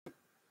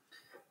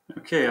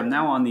Okay, I'm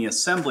now on the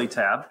assembly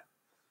tab,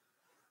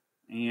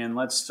 and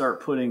let's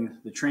start putting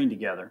the train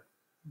together.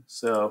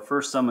 So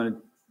first I'm going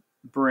to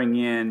bring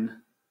in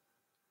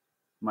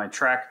my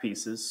track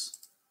pieces.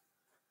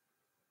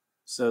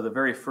 So the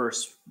very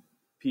first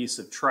piece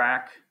of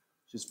track,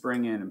 just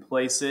bring in and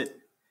place it,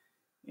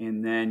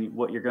 and then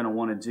what you're going to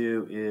want to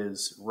do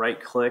is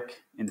right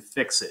click and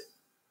fix it.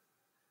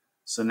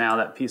 So now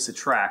that piece of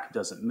track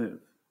doesn't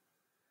move.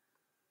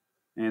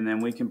 And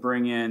then we can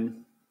bring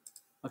in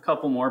a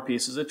couple more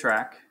pieces of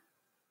track.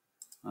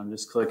 I'm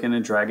just clicking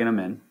and dragging them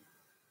in.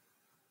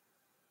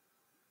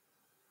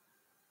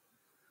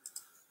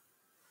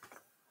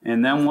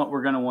 And then what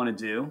we're going to want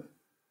to do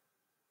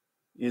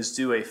is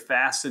do a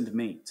fastened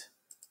mate.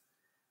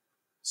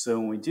 So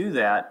when we do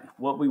that,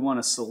 what we want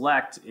to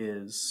select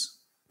is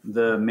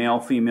the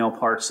male-female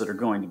parts that are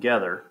going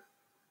together.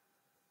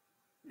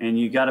 And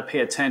you got to pay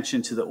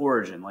attention to the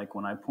origin. Like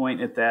when I point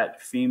at that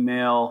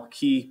female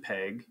key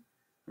peg,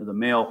 or the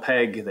male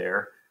peg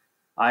there,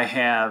 I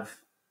have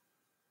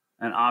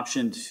an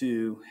option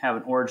to have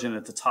an origin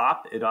at the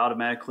top. It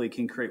automatically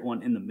can create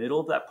one in the middle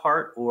of that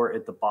part or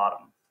at the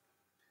bottom.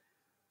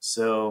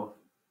 So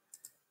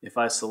if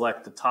I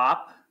select the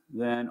top,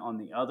 then on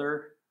the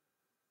other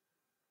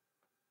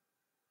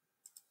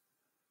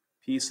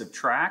piece of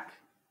track,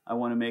 I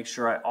want to make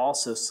sure I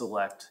also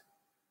select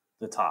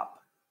the top.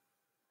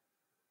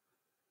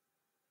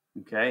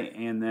 Okay,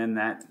 and then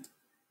that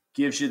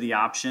gives you the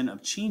option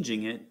of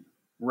changing it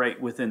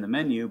right within the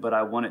menu, but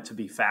I want it to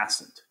be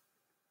fastened.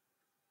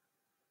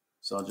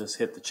 So I'll just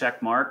hit the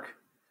check mark.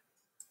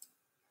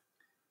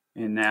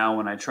 And now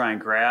when I try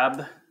and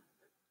grab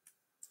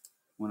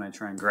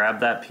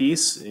that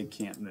piece, it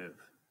can't move.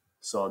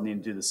 So I'll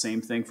need to do the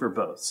same thing for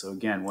both. So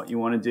again, what you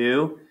want to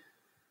do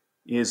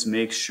is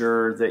make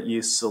sure that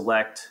you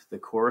select the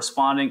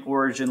corresponding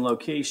origin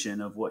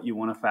location of what you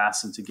want to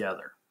fasten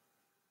together.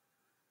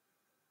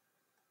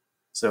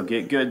 So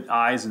get good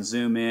eyes and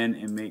zoom in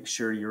and make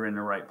sure you're in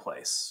the right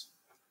place.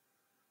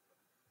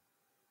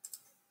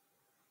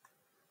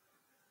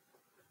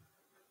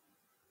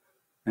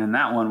 And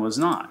that one was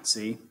not,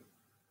 see?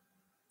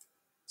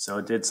 So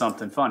it did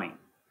something funny.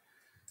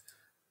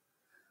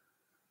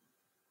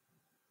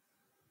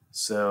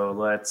 So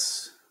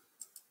let's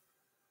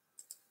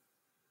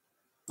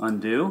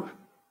undo.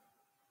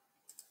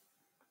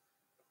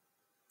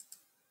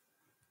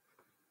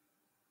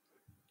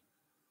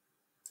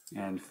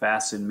 And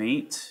fasten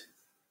mate.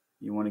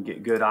 You want to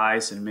get good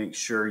eyes and make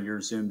sure you're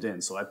zoomed in.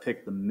 So I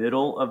picked the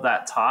middle of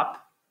that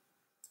top.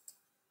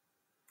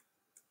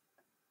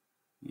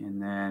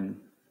 And then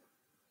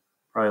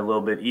probably a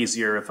little bit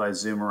easier if I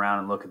zoom around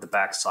and look at the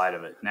back side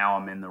of it. Now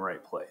I'm in the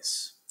right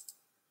place.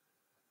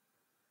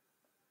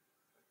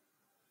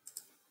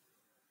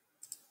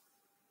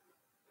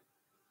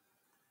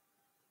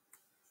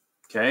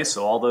 Okay,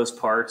 so all those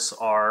parts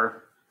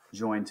are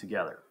joined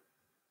together.